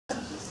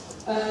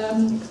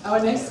Our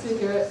next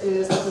speaker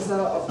is Dr.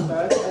 Sara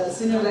Offenberg, a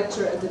senior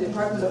lecturer at the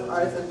Department of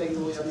Arts at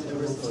Ben-Gurion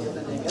University of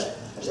the Negev.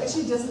 She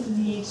actually doesn't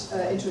need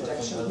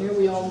introduction here.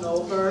 We all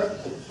know her.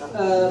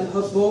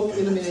 Her book,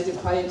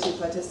 Illuminated Piety,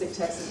 Pietistic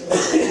Texts and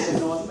Images in the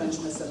North French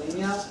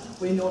Miscellanea.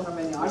 We know her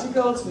many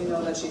articles. We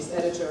know that she's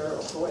editor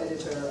or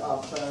co-editor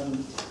of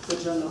the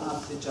Journal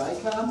of the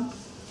JICA.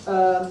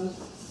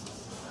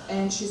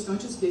 And she's going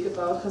to speak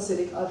about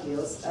Hasidic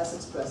ideals as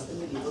expressed in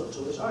medieval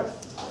Jewish art.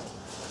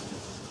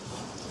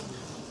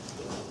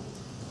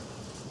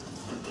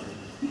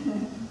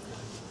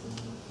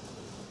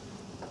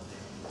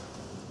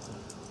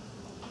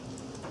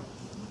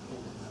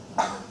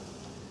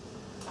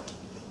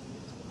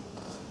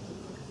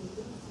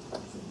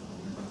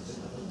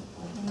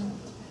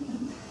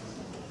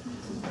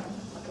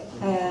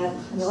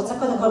 אני רוצה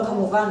קודם כל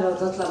כמובן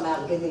להודות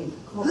למארגנים,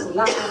 כמו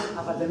כולם,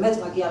 אבל באמת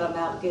מגיע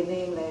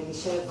למארגנים,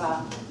 לאלישבע,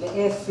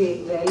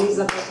 לאפי,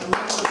 לאליזבת, המון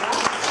תודה.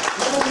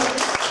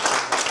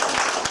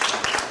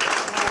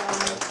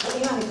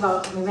 ואם אני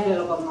כבר ממילא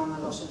לא במה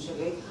מהלושן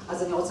שלי,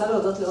 אז אני רוצה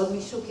להודות לעוד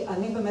מישהו, כי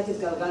אני באמת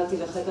התגלגלתי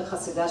לחקר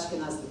חסידי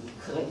אשכנז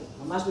במקרה,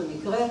 ממש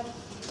במקרה.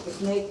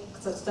 לפני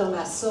קצת יותר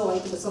מעשור,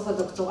 הייתי בסוף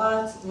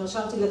הדוקטורט,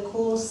 נרשמתי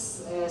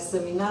לקורס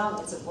סמינר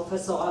אצל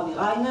פרופסור רמי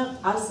ריינר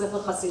על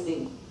ספר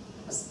חסידים.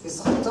 אז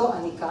בזכותו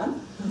אני כאן,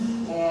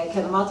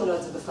 כן, אמרתי לו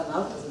את זה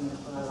בפניו, אז אני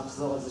יכולה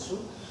לחזור על זה שוב,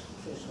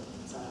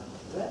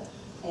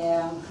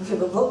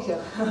 ובבוקר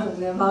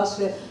נאמר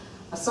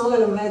שאסור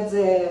ללמד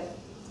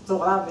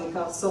תורה,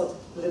 בעיקר סוד,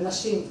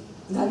 לנשים.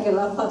 דניאל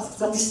אברמס,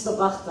 קצת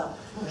הסתבכת,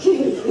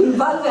 כי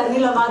ענבל ואני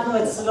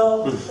למדנו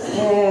אצלו,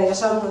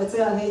 ישבנו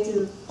אצל, אני הייתי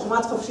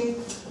כמעט חופשית,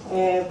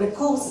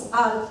 בקורס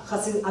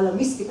על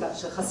המיסטיקה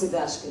של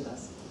חסידי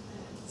אשכנז.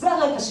 זה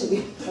הרקע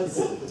שלי.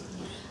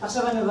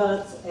 עכשיו אני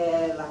עוברת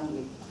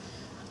לאנגלית.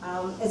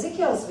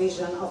 Ezekiel's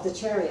vision of the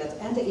chariot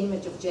and the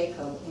image of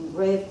Jacob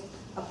engraved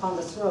upon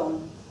the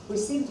throne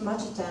received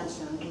much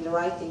attention in the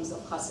writings of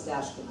Hasid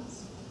Ashkenaz.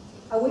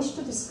 I wish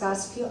to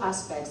discuss few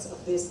aspects of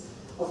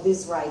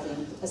this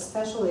writing,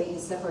 especially in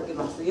Sefer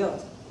Gematriot,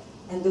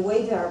 and the way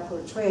they are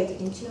portrayed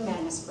in two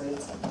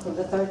manuscripts from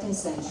the 13th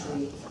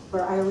century,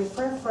 where I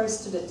refer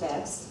first to the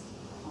text,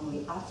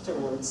 only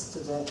afterwards to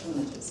the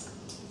images.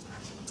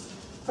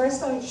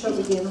 First, I shall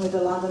begin with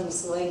the London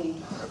Miscellany,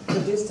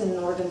 produced in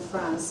northern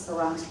France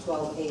around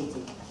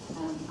 1280.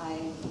 And I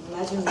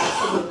imagine most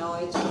of you know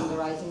it from the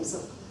writings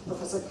of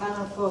Professor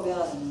Kanan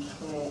Fogel and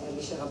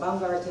Elisha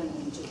Baumgarten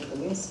and Judy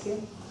Galinsky.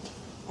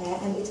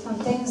 And it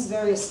contains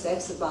various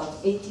texts, about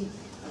 80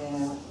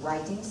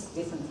 writings,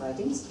 different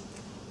writings,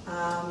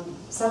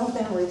 some of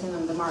them written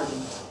on the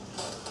margin.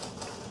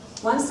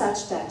 One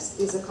such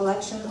text is a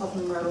collection of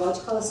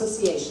numerological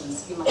associations,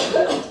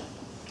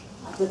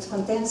 that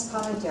contains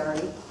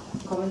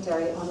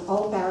commentary on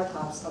all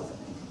paragraphs of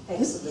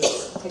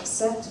Exodus,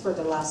 except for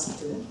the last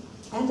two,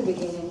 and the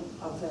beginning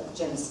of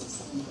Genesis.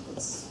 And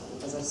it's,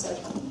 as I said,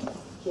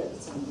 here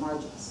it's in the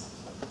margins.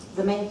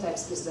 The main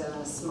text is the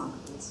Smach,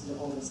 it's the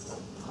oldest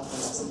copy.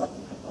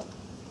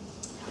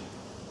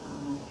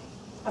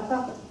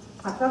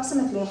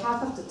 Approximately half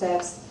of the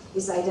text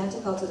is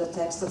identical to the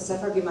text of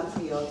Sefer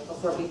Gematriot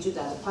of Rabbi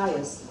Judah the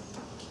Pious,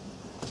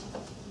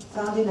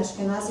 found in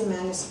Ashkenazi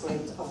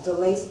manuscript of the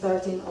late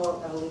 13th or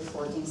early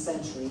 14th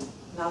century,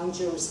 now in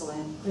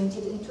Jerusalem,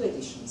 printed in two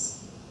editions.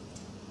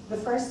 The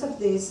first of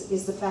these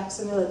is the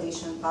facsimile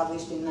edition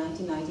published in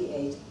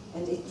 1998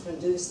 and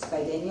introduced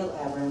by Daniel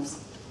Abrams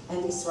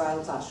and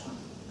Israel Tashman.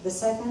 The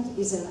second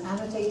is an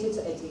annotated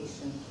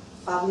edition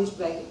published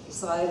by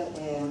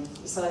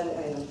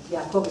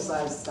Yaakov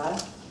Israel Stal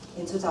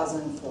in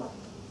 2004.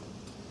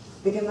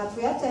 The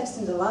Gematria text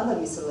in the London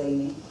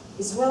Miscellany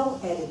is well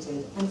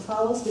edited and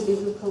follows the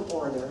biblical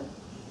order,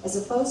 as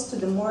opposed to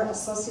the more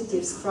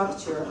associative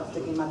structure of the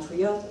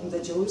Gematriot in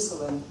the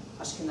Jerusalem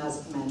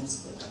Ashkenazic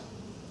manuscript.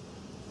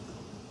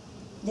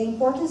 The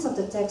importance of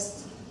the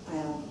text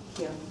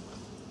here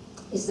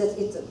is that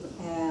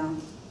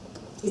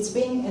it's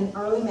being an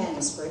early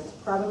manuscript,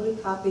 probably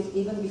copied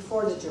even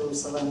before the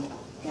Jerusalem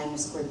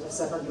manuscript of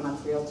Sefer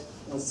Gematriot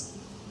was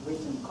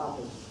written,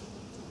 copied.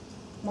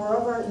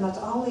 Moreover, not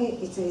only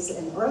it is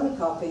an early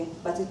copy,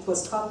 but it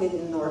was copied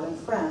in northern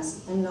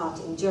France and not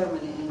in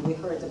Germany, and we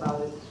heard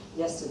about it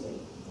yesterday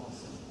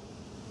also.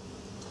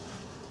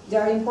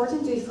 There are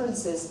important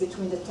differences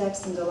between the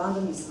text in the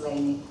London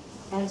Miscellany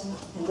and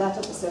that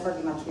of the Sefer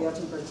Gematriot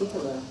in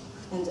particular,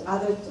 and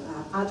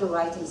other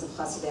writings of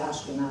Hasidei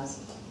Ashkenaz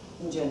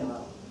in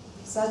general,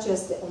 such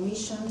as the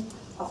omission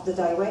of the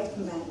direct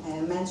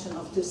mention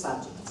of two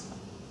subjects: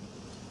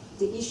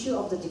 the issue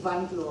of the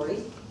divine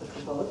glory, the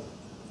Kabod,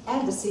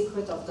 and the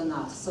secret of the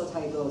knot, Sot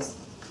HaEgos.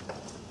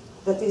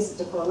 That is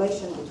the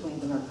correlation between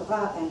the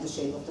Merkava and the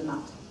shape of the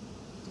knot.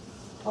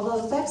 Although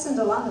the text in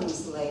the London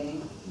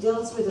Miscellany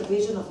deals with the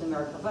vision of the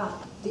Merkava,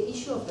 the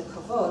issue of the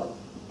Kavod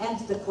and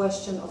the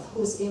question of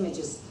whose image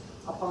is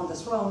upon the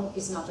throne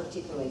is not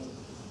articulated.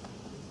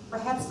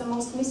 Perhaps the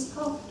most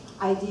mystical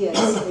ideas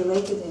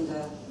related in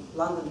the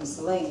London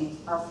Miscellany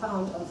are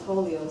found on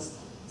folios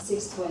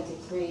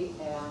 623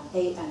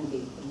 A and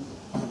B.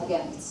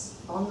 Again, it's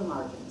on the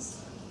margins.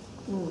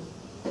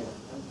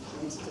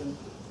 Needs to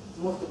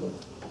move the book.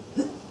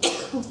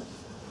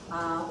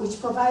 Which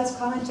provides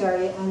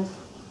commentary and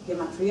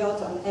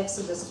gematriot on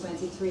Exodus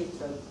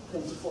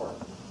 23-24.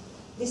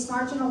 This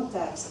marginal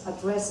text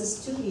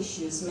addresses two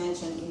issues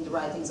mentioned in the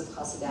writings of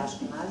Hasidic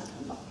Ashkenaz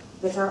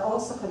that are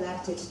also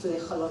connected to the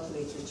Chalot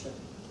literature.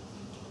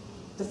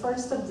 The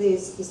first of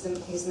these is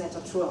his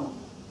Metatron,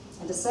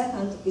 and the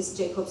second is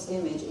Jacob's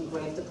image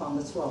engraved upon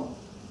the throne.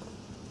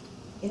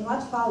 In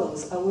what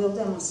follows, I will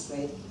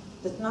demonstrate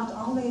that not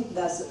only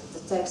does the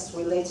text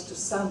relate to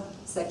some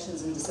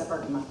sections in the Sefer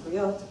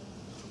Gematriot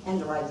and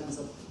the writings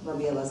of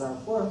Rabbi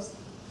Elazar works,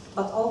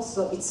 but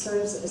also it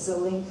serves as a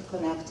link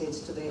connected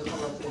to the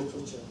Chalot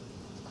literature.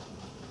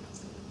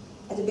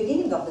 At the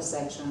beginning of the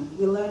section,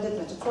 we learned that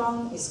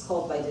Metatron is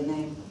called by the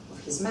name of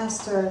his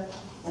master,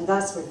 and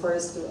thus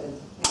referred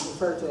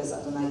to as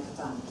Adonai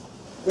Katan.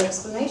 The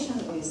explanation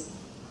is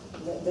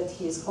that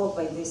he is called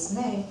by this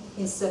name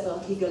in Sefer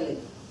Higaleh.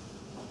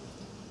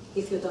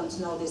 If you don't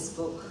know this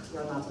book,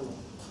 you're not alone.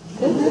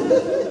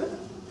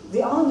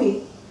 The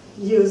only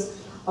use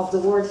of the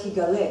word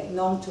Higaleh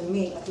known to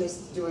me, at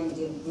least during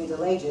the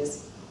Middle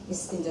Ages,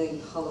 is in the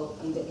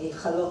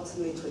Chalot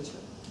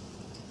literature.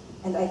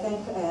 And I thank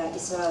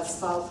Israel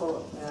Spal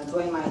for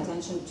drawing my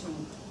attention to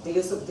the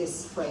use of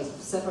this phrase,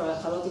 Sefer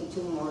Chalot, in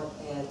two more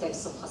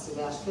texts of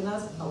Hasidic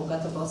Ashkenaz,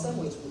 Arugat HaBosem,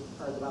 which we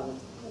heard about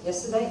it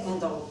yesterday,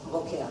 and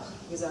Rokeach.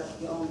 These are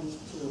the only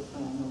two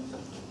notes.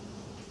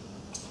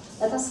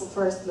 Let us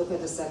first look at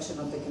the section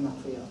of the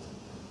Gematriot.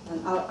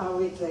 And I'll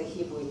read the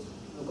Hebrew, it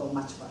will go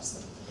much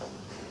faster.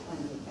 And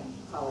you can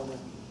follow the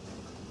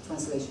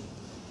translation.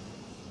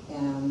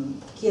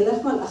 כי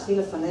ילך מלאכי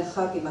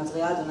לפניך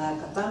גימטריה אדוני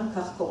הקטן,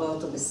 כך קורא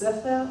אותו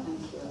בספר, and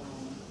here,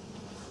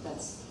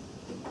 that's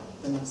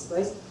the next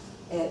phrase,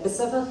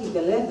 בספר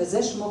יגלה,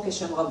 וזה שמו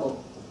כשם רבו.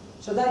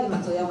 שדי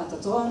גימטריה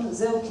מטטרון,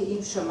 זהו כי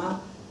אם שמע,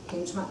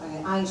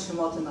 עין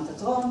שמות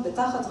למטטרון,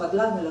 ותחת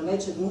רגליו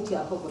מלמד שדמות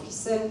יעקב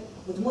בכיסא,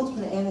 ודמות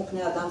פניהם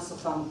ופני אדם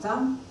סופם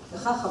אותם,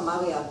 וכך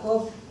אמר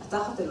יעקב,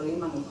 התחת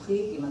אלוהים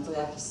אנוכי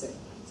גימטריה כיסא.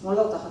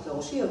 שמאלו תחת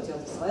לראשי, אותיות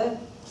ישראל,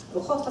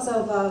 לוחות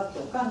חסר ו',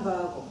 קרקן ו',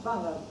 כורחן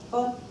ו',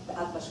 כחול,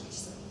 ועד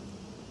בשכיסא.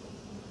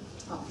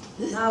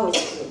 Now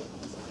it's clear.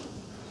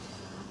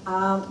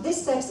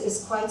 This text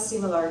is quite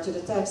similar to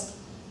the text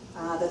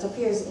that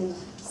appears in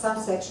some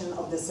section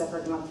of the Sefer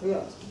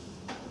Gematriot.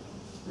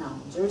 Now,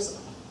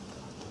 Jerusalem.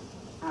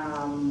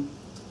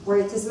 Where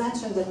it is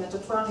mentioned that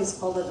Metatron is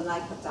called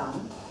Adonai Katan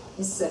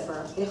in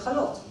Sefer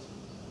Echalot.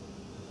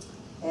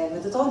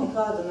 Metatron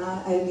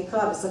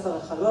נקרא בספר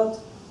Echalot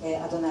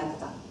Adonai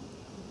Katan.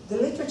 The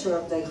literature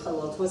of the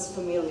Echalot was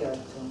familiar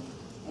to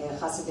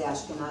Hasidic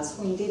Ashkenaz,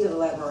 who indeed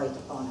elaborate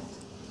upon it.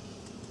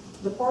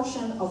 The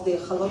portion of the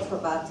Echalot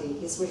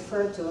Rabbati is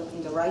referred to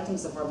in the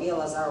writings of Rabbi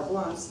Elazar of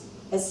Worms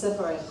as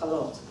Sefer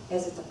Echalot,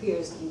 as it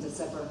appears in the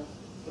Sefer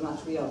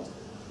Gematriot.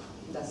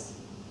 That's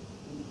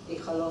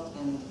Echalot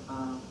and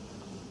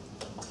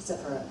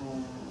Sefer.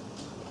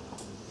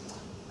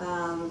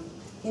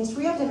 In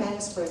three of the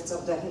manuscripts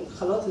of the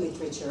Echalot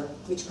literature,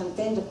 which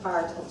contain the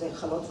part of the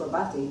Echalot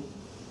Rabbati,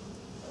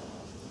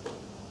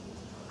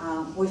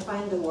 we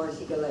find the word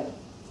Higaleh,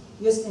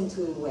 used in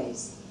two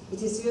ways.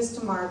 It is used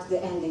to mark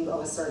the ending of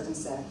a certain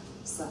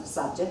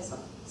subject,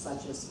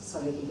 such as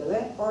Saleh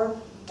Higaleh, or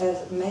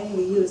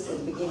mainly used at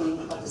the beginning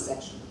of the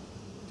section.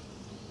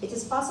 It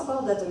is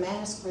possible that the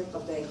manuscript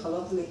of the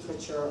Echalot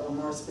literature, or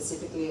more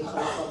specifically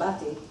Echalot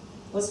Rabbati,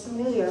 was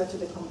familiar to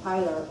the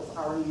compiler of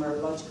our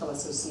numerological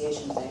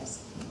association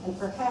text, and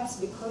perhaps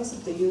because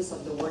of the use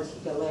of the word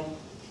Higaleh,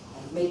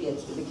 maybe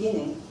at the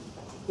beginning,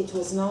 it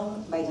was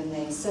known by the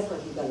name Sefer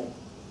Higaleh.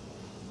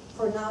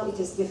 For now, it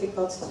is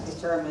difficult to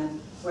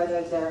determine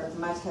whether there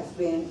might have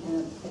been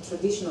a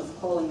tradition of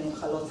calling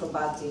Echalot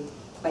Rabbati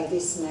by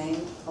this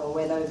name, or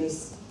whether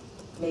this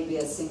may be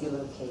a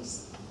singular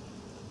case.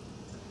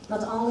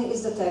 Not only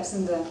is the text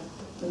in the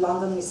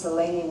London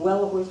Miscellany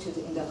well rooted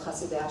in the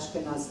Hasidic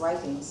Ashkenaz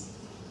writings,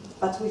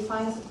 but we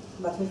find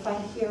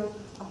here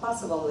a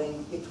possible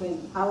link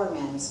between our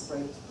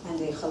manuscript and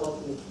the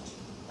Echalot literature.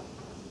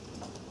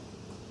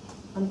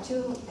 On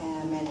two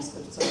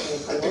manuscripts of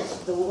the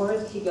Echalot, the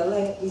word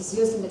Higaleh is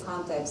used in the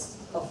context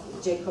of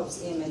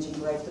Jacob's image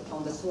engraved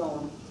upon the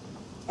throne,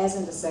 as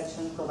in the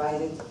section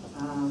provided,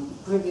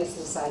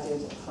 previously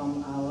cited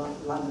from our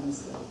London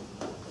Miscellany.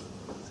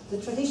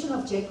 The tradition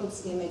of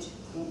Jacob's image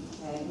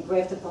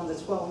engraved upon the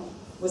throne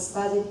was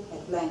studied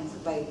at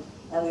length by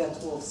Elliot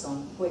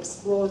Wolfson, who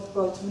explored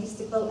both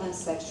mystical and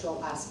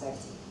sexual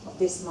aspects of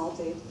this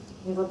motif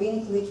in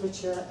rabbinic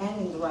literature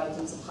and in the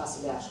writings of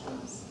Hasidic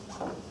Ashkenaz.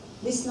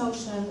 This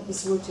notion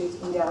is rooted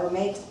in the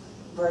Aramaic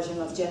version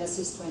of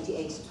Genesis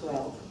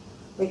 28:12,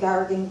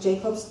 regarding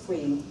Jacob's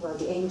dream, where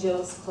the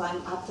angels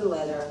climb up the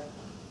ladder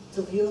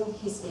to view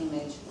his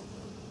image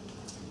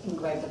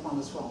engraved upon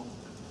the throne.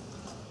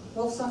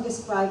 Wolfson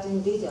described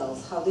in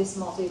details how this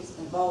motif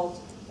evolved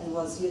and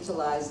was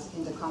utilized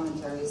in the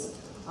commentaries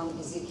on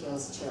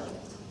Ezekiel's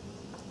chariot.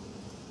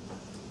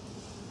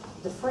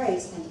 The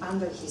phrase, and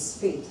under his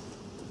feet,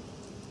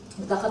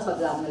 מתחת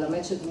רגליו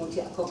מלמד שדמות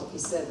יעקב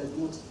הכיסא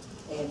ודמות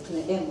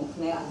פניהם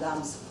ופני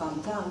אדם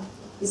סופם תם,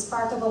 is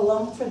part of a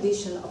long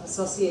tradition of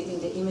associating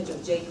the image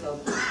of Jacob,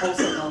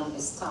 also known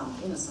as Tam,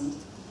 innocent,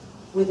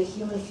 with a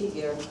human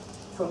figure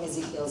from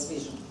Ezekiel's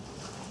vision.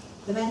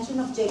 The mention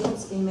of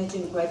Jacob's image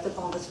engraved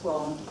upon the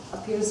throne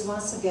appears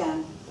once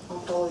again on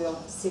folio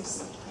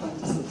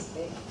 626,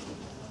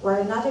 where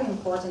another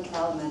important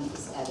element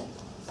is added.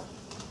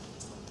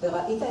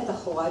 וראית את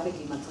אחורי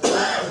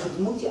בגימטריה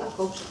ודמות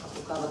יעקב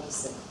שחקוקה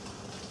בכיסא.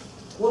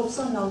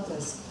 Wolfson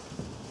noticed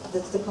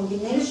that the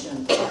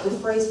combination of the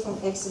phrase from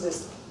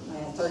Exodus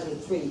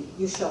 33,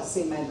 you shall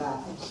see my back,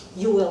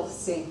 you will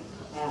see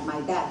my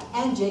back,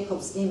 and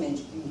Jacob's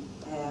image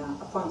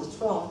upon the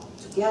throne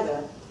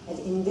together, and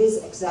in these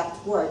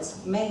exact words,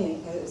 mainly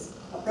is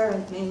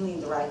apparent mainly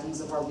in the writings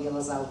of Rabbi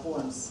Elazar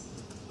Worms.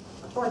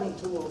 According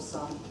to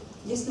Wolfson,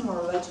 this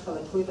numerological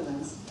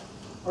equivalence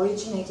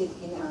originated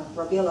in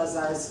Rabbi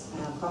Elazar's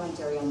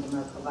commentary on the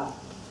Merkavah.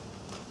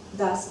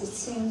 Thus, it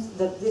seems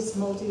that this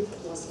motive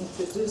was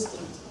introduced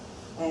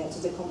to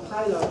the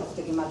compiler of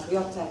the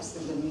Gematriot text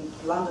in the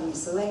London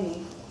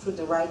Miscellany through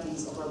the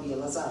writings of Rabbi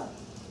Elazar.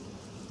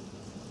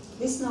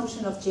 This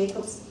notion of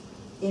Jacob's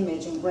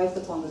image engraved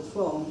upon the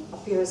throne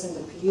appears in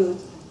the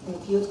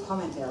Piyut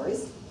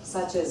commentaries,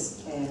 such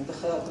as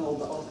Bechayot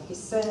Mo'ba'ot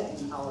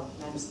HaKiseh in our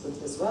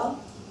manuscript as well,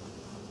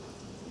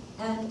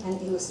 and an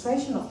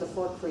illustration of the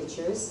four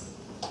creatures,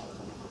 the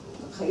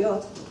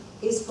Chayot,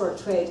 is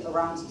portrayed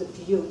around the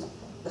Piyut,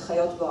 the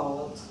Chayot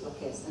Ba'orot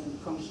Lokes. And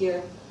from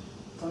here,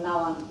 from now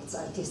on, it's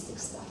artistic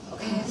stuff,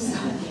 okay? So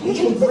you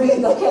can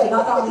breathe, okay,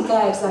 not only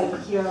text, like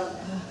here,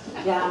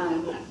 yeah,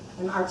 I'm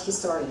an art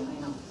historian, I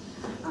know.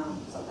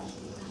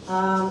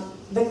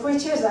 The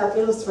creatures are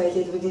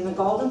illustrated within a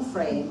golden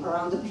frame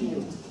around the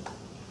Piyut.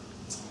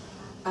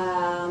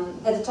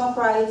 At the top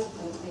right,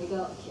 an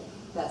eagle, here,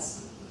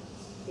 that's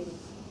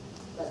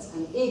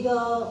an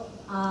eagle.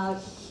 A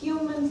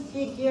human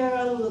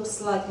figure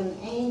looks like an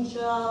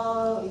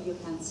angel. You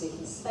can see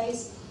his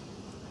face.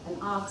 An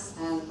ox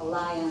and a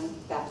lion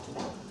back to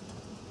back.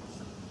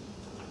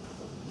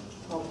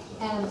 Oh,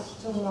 and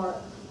two more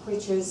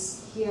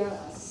creatures here,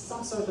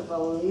 some sort of a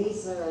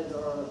lizard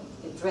or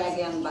a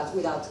dragon, but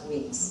without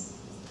wings.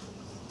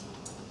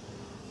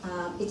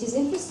 It is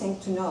interesting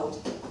to note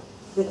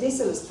that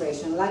this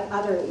illustration, like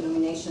other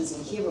illuminations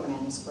in Hebrew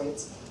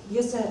manuscripts,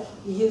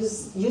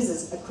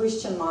 uses a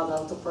Christian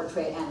model to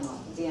portray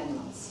the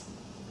animals.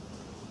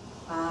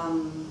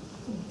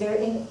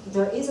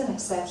 There is an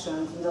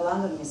exception in the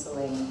London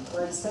Miscellany,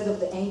 where instead of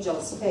the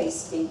angel's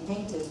face being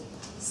painted,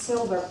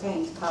 silver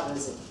paint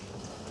covers it.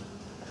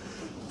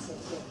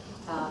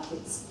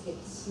 It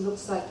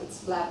looks like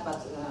it's black,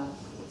 but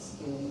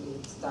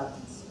it's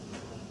darkness.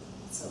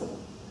 So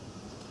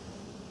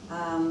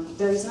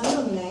there is no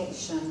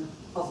illumination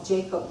of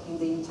Jacob in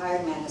the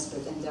entire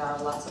manuscript, and there are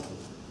lots of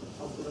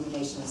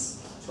illuminations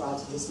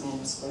throughout this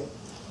manuscript.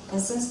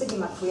 And since the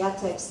Gematria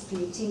text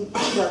Piyutim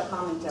and their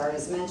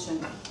commentaries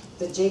mentioned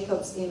that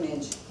Jacob's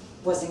image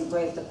was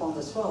engraved upon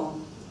the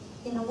throne,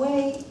 in a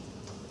way,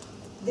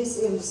 this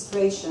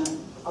illustration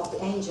of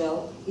the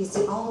angel is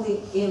the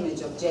only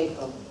image of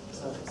Jacob,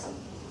 so to say,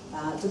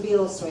 to be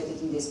illustrated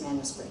in this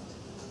manuscript.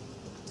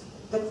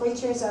 The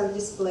creatures are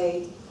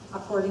displayed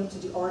according to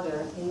the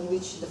order in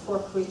which the four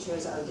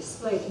creatures are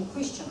displayed in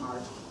Christian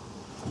art,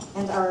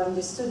 and are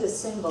understood as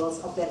symbols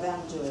of the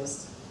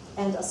evangelist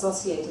and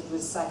associated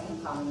with the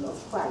second coming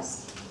of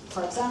Christ.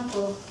 For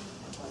example,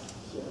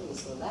 here you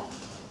saw that,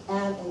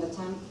 and in the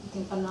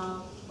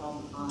Timpana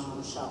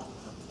from Shah.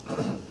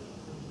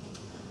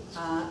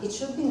 It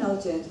should be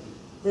noted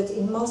that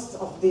in most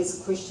of these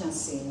Christian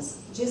scenes,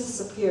 Jesus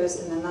appears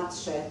in a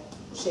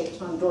nut-shaped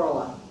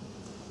mandorla,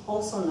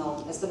 also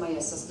known as the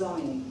Maiestas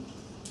Domini.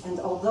 And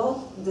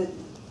although the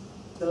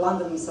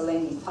London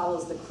Miscellany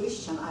follows the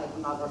Christian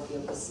iconography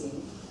of the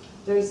scene,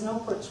 there is no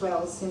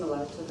portrayal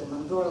similar to the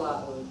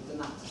mandorla or the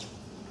nut.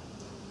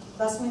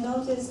 Thus we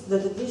notice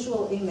that the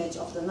visual image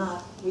of the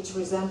nut, which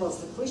resembles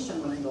the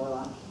Christian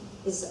mandorla,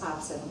 is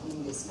absent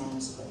in this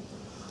manuscript.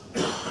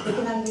 We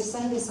can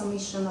understand this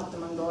omission of the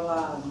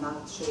mandorla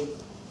nut shape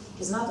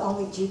is not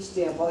only due to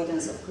the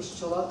avoidance of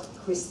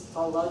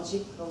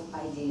Christological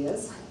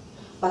ideas,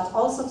 but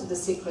also to the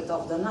secret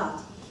of the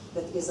nut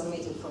that is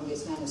omitted from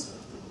this manuscript.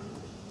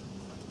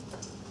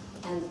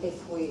 And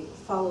if we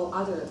follow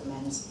other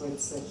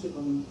manuscripts,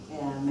 Hebrew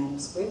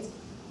manuscripts,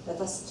 let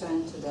us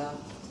turn to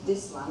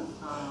this one,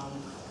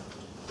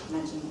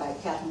 mentioned by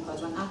Catherine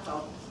Kodman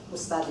Akel, who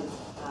studied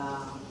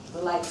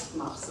the light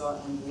machzor,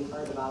 and we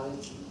heard about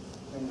it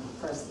during the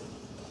first day.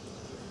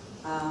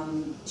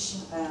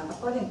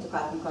 According to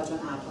Catherine Kodman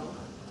Akel,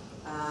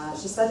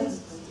 she studied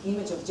the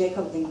image of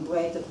Jacob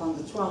engraved upon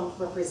the throne,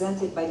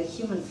 represented by the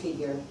human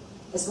figure,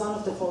 as one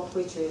of the four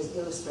creatures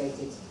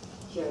illustrated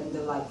here in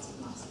the light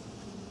machzor.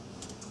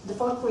 The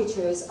four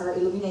creatures are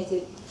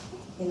illuminated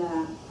in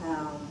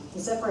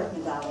separate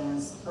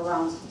medallions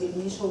around the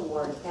initial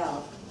word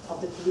El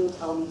of the Piyut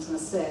al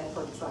Mitnaseh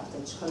for the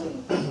tractate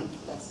Shkalim.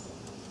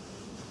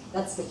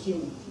 That's the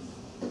human.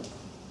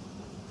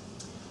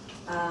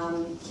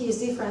 He is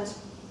different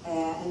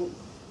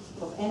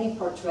of any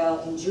portrayal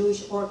in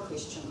Jewish or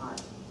Christian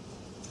art,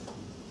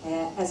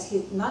 as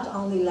he not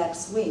only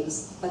lacks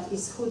wings, but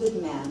is hooded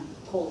man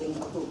holding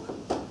a book.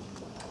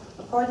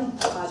 According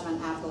to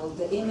Hajman Apple,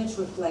 the image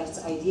reflects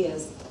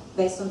ideas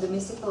based on the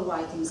mystical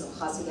writings of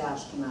Hasidic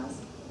Ashkenaz,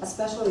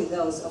 especially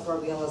those of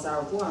Rabbi Elazar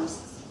of Worms,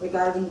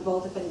 regarding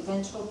both a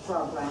penitential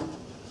program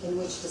in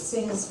which the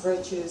sins,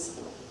 virtues,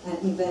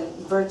 and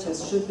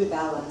virtues should be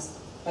balanced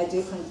by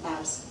different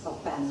acts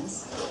of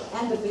penance,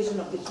 and the vision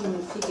of the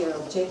human figure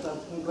of Jacob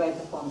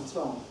engraved upon the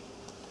throne.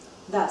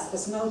 Thus,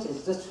 as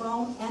noted, the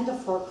throne and the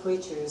four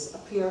creatures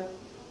appear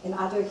in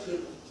other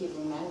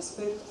Hebrew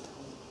manuscripts.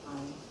 I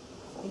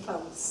think I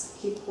will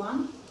skip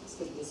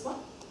this one,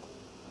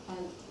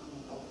 and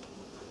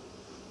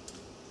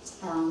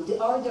the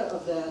order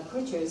of the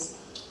creatures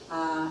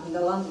in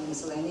the London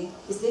Miscellany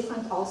is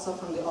different also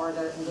from the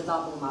order in the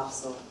double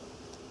Machzor,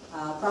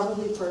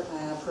 probably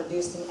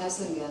produced in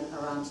Esslingen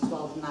around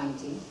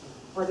 1290,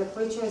 where the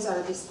creatures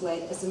are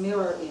displayed as a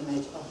mirror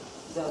image of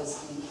those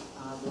in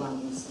the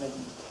London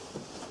Miscellany.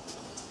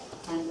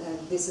 And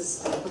this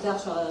is Poder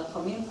Shalom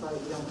for Yom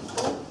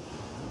Kippur,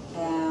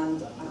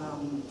 and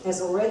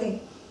as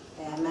already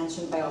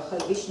mentioned by Rachel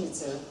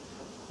Vishnitzer,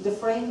 the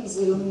frame is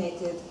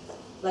illuminated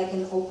like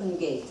an open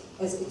gate,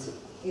 as it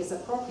is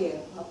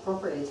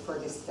appropriate for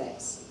this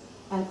text,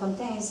 and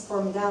contains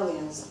four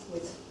medallions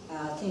with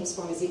themes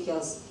from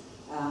Ezekiel's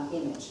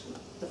image.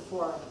 The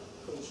four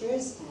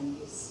creatures, and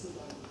you see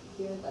them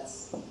here,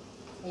 that's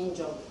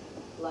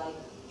angel-like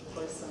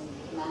person,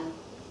 man,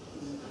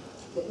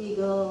 the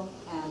eagle,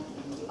 and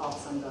the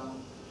ox and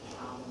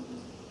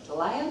the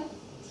lion.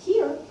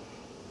 Here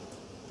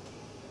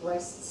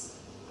rests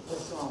the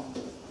throne.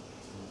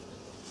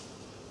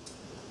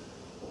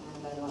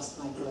 And I lost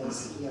my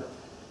place here.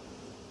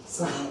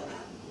 So,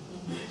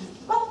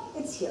 well,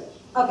 it's here.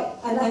 Okay,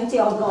 an empty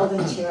old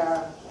golden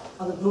chair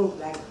on a blue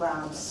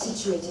background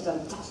situated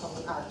on top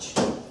of the arch.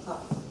 Oh,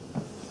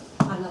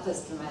 I'm not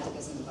as dramatic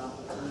as in the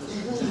Bible.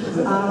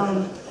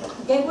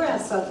 Gabriel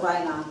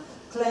Sadreina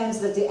claims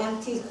that the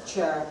empty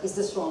chair is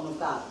the throne of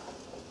God.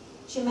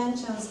 She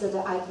mentions that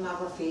the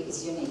iconography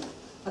is unique.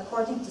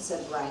 According to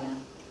Sadreina,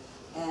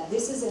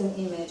 this is an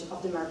image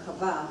of the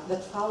Merkava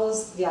that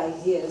follows the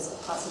ideas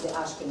of Hasidic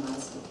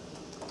Ashkenaz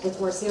that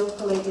were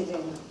circulated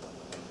in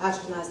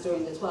Ashkenaz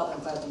during the 12th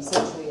and 13th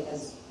century,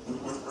 as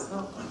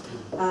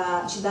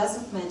she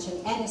doesn't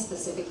mention any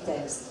specific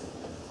text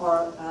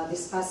or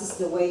discusses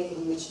the way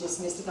in which these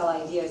mystical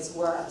ideas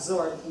were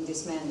absorbed in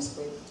this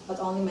manuscript, but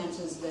only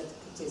mentions that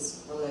it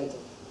is related.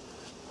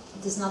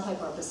 It is not my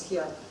purpose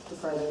here to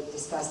further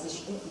discuss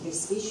this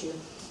issue,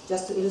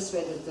 just to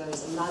illustrate that there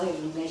is another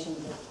illumination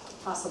that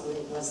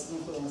possibly was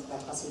influenced by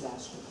Hasidic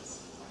Ashkenaz.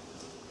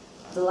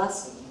 The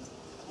last thing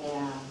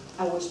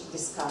I wish to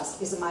discuss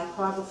is a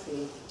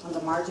micrography on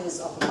the margins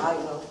of a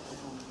Bible,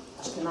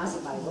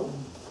 Ashkenazi Bible.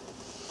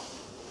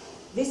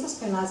 This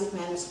Ashkenazic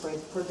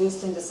manuscript,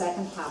 produced in the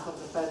second half of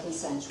the 13th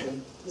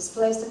century,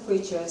 displays the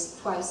creatures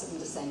twice in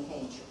the same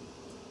page.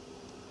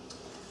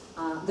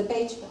 The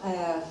page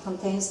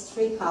contains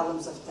 3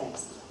 columns of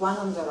text. One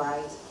on the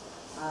right,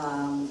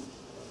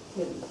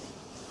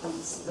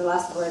 the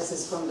last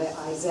verses from the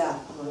Isaiah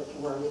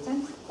were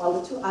written, while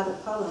the 2 other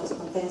columns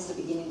contains the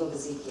beginning of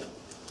Ezekiel.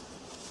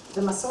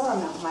 The Masorah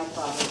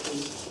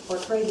micrography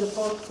portrayed the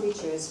 4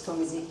 creatures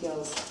from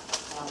Ezekiel's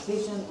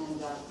vision, and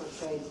they are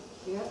portrayed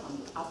here on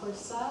the upper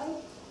side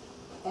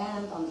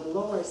and on the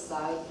lower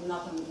side,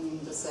 not in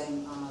the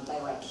same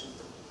direction.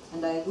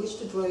 And I wish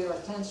to draw your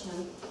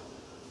attention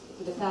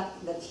to the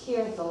fact that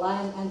here the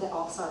lion and the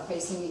ox are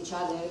facing each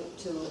other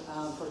to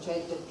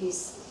portray the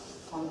peace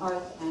on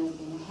earth and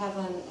in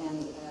heaven,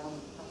 and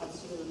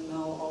perhaps you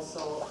know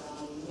also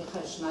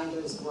Michael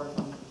Schneider's work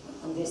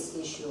on this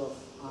issue of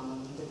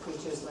the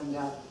creatures when they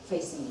are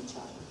facing each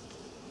other.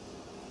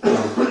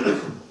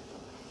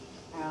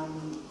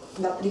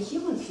 Now, the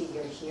human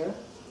figure here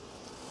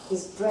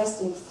is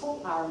dressed in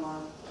full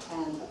armor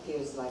and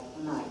appears like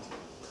a knight.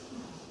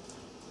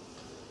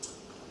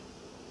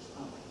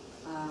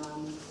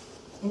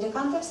 In the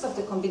context of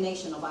the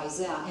combination of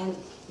Isaiah and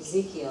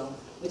Ezekiel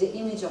with the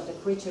image of the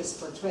creatures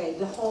portrayed,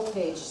 the whole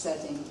page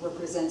setting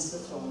represents the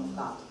throne of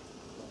God.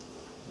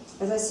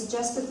 As I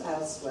suggested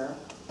elsewhere,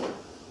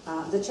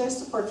 the choice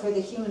to portray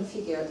the human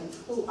figure in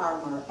full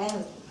armor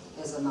and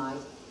as a knight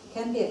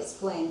can be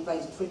explained by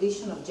the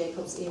tradition of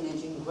Jacob's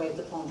image engraved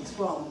upon the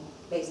throne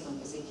based on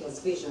Ezekiel's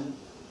vision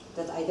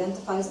that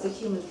identifies the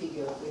human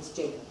figure with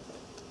Jacob.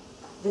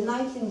 The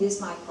knight in this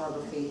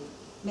micrography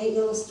may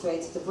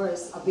illustrate the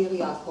verse Abir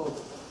Yaakov,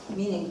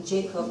 meaning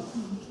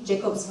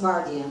Jacob's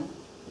guardian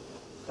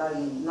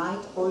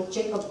knight, or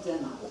Jacob the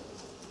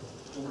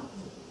knight.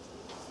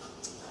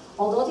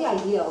 Although the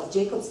idea of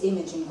Jacob's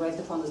image engraved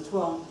upon the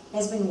throne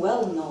has been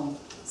well known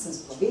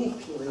since the rabbinic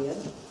period,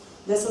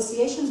 the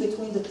association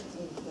between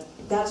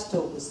that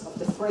topos of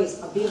the phrase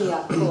Abir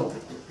Yaakov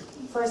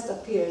first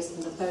appears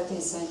in the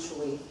 13th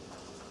century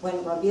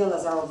when Rabbi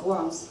Elazar of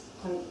Worms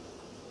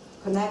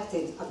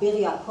connected Abir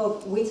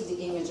Yaakov with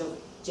the image of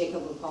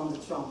Jacob upon the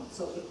throne.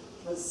 So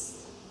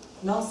was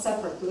not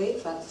separately,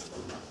 but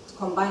to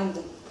combine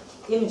the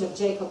image of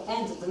Jacob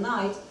and the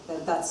knight,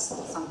 that's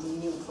something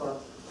new for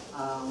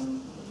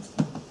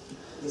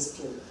this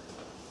period.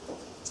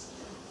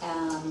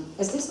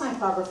 As this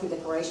micrography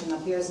decoration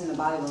appears in the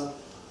Bible,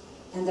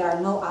 and there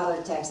are no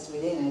other texts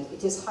within it,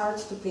 it is hard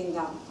to pin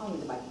down, only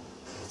the Bible,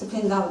 to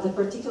pin down the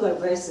particular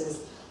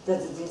verses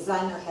that the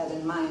designer had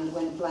in mind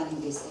when planning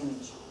this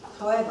image.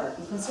 However,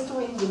 in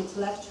considering the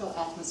intellectual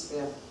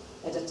atmosphere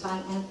at the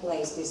time and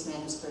place this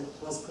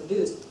manuscript was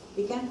produced,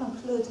 we can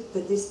conclude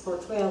that this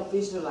portrayal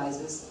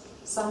visualizes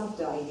some of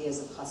the ideas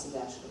of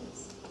Hasidic.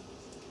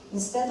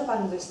 Instead of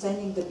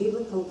understanding the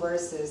biblical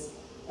verses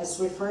as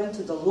referring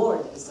to the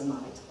Lord as the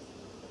knight,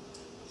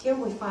 here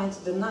we find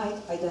the knight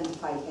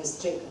identified as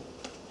Jacob.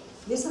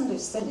 This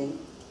understanding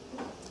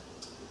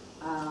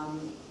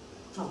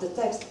of the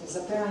text is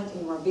apparent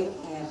in Rabbi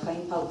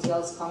Chaim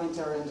Paltiel's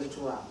commentary on the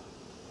Torah.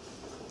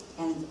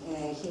 And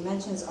he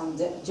mentions on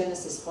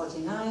Genesis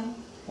 49,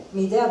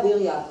 Midei Abir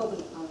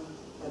Yaakov,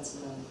 that's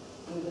the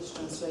English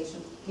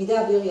translation, Midei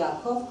Abir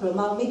Yaakov,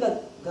 כלומר מי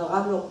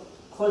גרם לו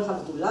כל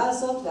הגדולה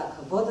הזאת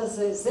והכבוד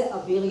הזה, זה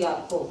אביר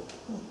יעקב.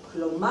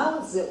 כלומר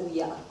זהו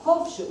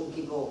יעקב שהוא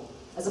גיבור,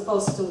 as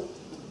opposed to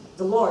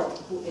the Lord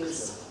who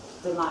is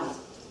the knight.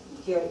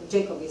 Here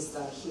Jacob is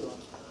the hero.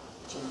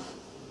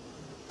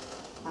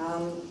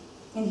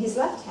 In his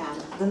left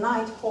hand, the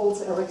knight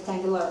holds a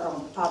rectangular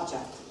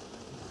object.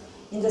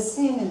 In the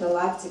scene in the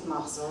Leipzig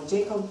Mahzor,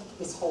 Jacob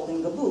is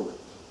holding a book,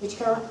 which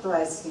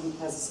characterizes him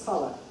as a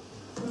scholar.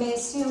 We may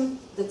assume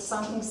that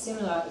something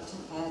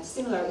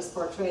similar is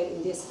portrayed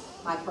in this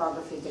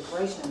micrography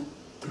decoration,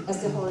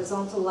 as the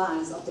horizontal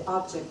lines of the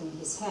object in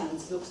his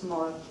hands looks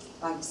more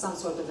like some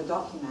sort of a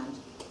document,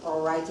 or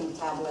a writing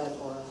tablet,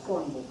 or a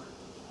horn book,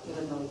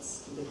 even though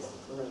it's a bit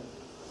blurry.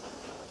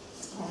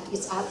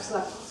 Its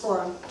abstract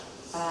form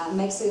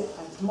makes it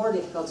more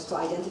difficult to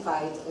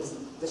identify it as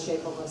the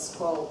shape of a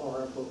scroll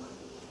or a book.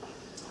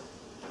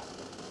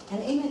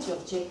 An image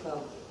of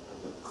Jacob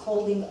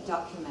holding a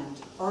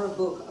document or a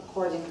book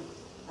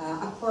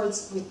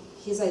accords with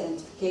his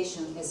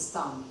identification as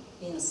Tam,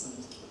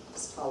 innocent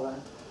scholar,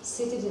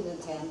 seated in a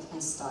tent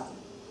and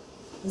studying.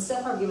 In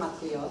Sefer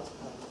Gematriot,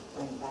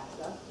 going back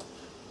there,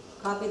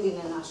 copied in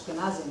the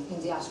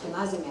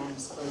Ashkenazi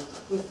manuscript,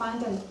 we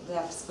find the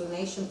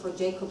explanation for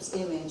Jacob's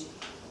image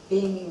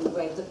being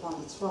engraved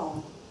upon the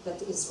throne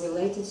that is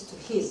related to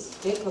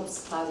Jacob's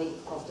study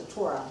of the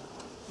Torah,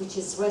 which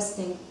is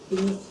resting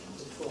beneath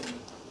the throne.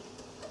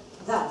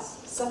 Thus,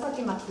 Sefer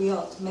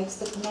Gematriot makes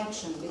the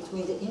connection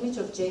between the image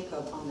of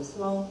Jacob on the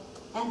throne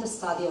and the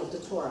study of the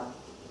Torah,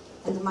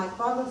 and the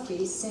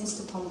micrography seems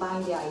to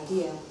combine the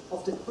idea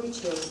of the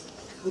creatures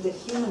with a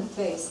human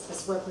face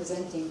as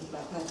represented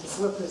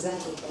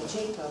by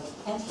Jacob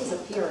and his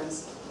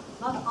appearance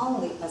not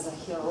only as a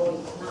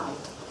heroic knight,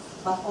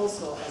 but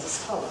also as a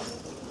scholar.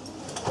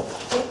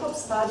 Jacob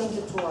studying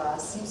the Torah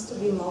seems to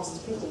be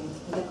most fitting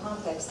in the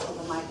context of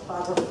a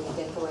micrography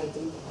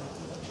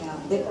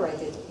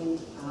decorated in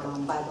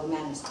Bible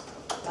manuscript.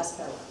 That's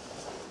fair.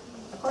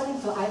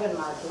 According to Ivan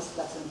Marcus,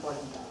 that's an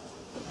important fact.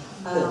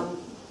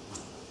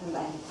 And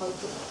I'm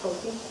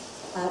quoting.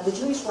 The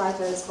Jewish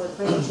writers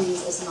portray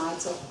Jews as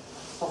knights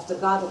of the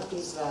God of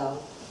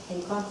Israel,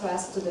 in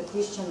contrast to the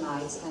Christian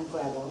knights and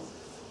rebels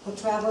who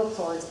travel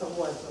towards a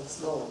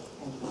worthless Lord.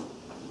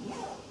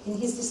 In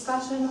his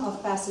discussion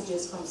of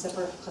passages from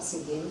Sefer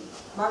Hasidim,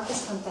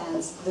 Marcus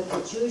contends that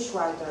the Jewish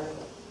writer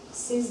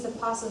sees the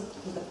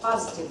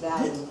positive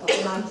value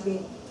of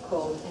knightly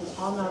code and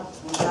honor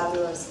and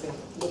valorous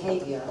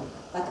behavior,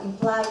 but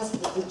implies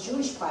that the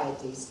Jewish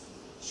pieties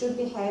should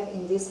behave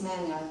in this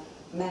manner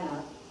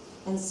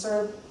and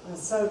serve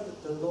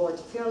the Lord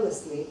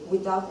fearlessly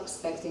without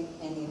expecting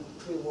any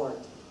reward.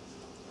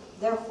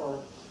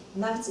 Therefore,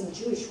 knights in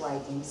Jewish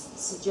writings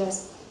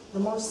suggest the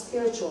more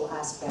spiritual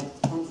aspect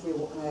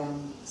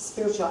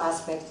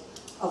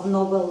of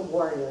noble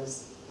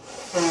warriors.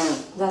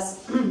 Thus,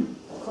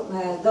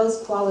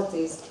 those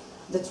qualities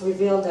that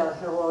reveal their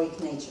heroic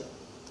nature.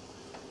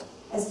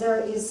 As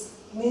there is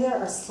neither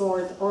a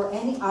sword or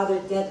any other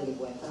deadly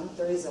weapon,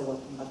 there is a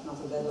weapon but not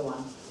a deadly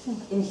one,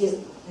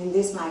 in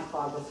this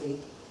micrography,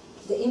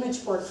 the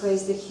image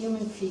portrays the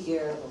human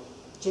figure of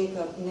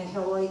Jacob in a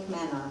heroic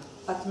manner,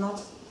 but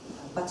not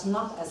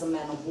as a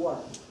man of war.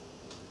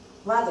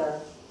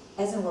 Rather,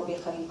 as in Rabbi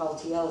Chaim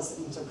Paltiel's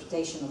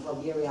interpretation of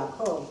Rabbi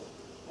Yaakov,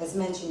 as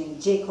mentioning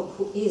Jacob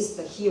who is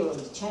the hero,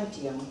 the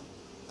champion,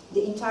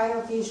 the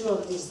entire visual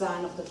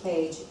design of the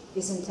page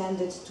is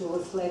intended to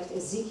reflect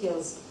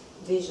Ezekiel's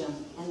vision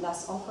and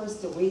thus offers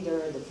the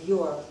reader, the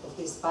viewer of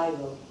this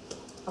Bible,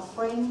 a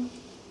frame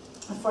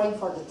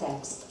for the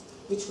text,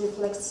 which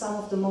reflects some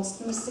of the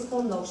most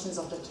mystical notions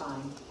of the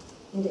time,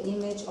 in the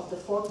image of the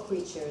four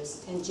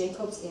creatures and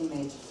Jacob's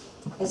image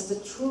as the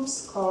true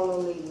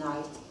scholarly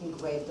knight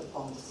engraved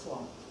upon the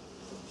throne.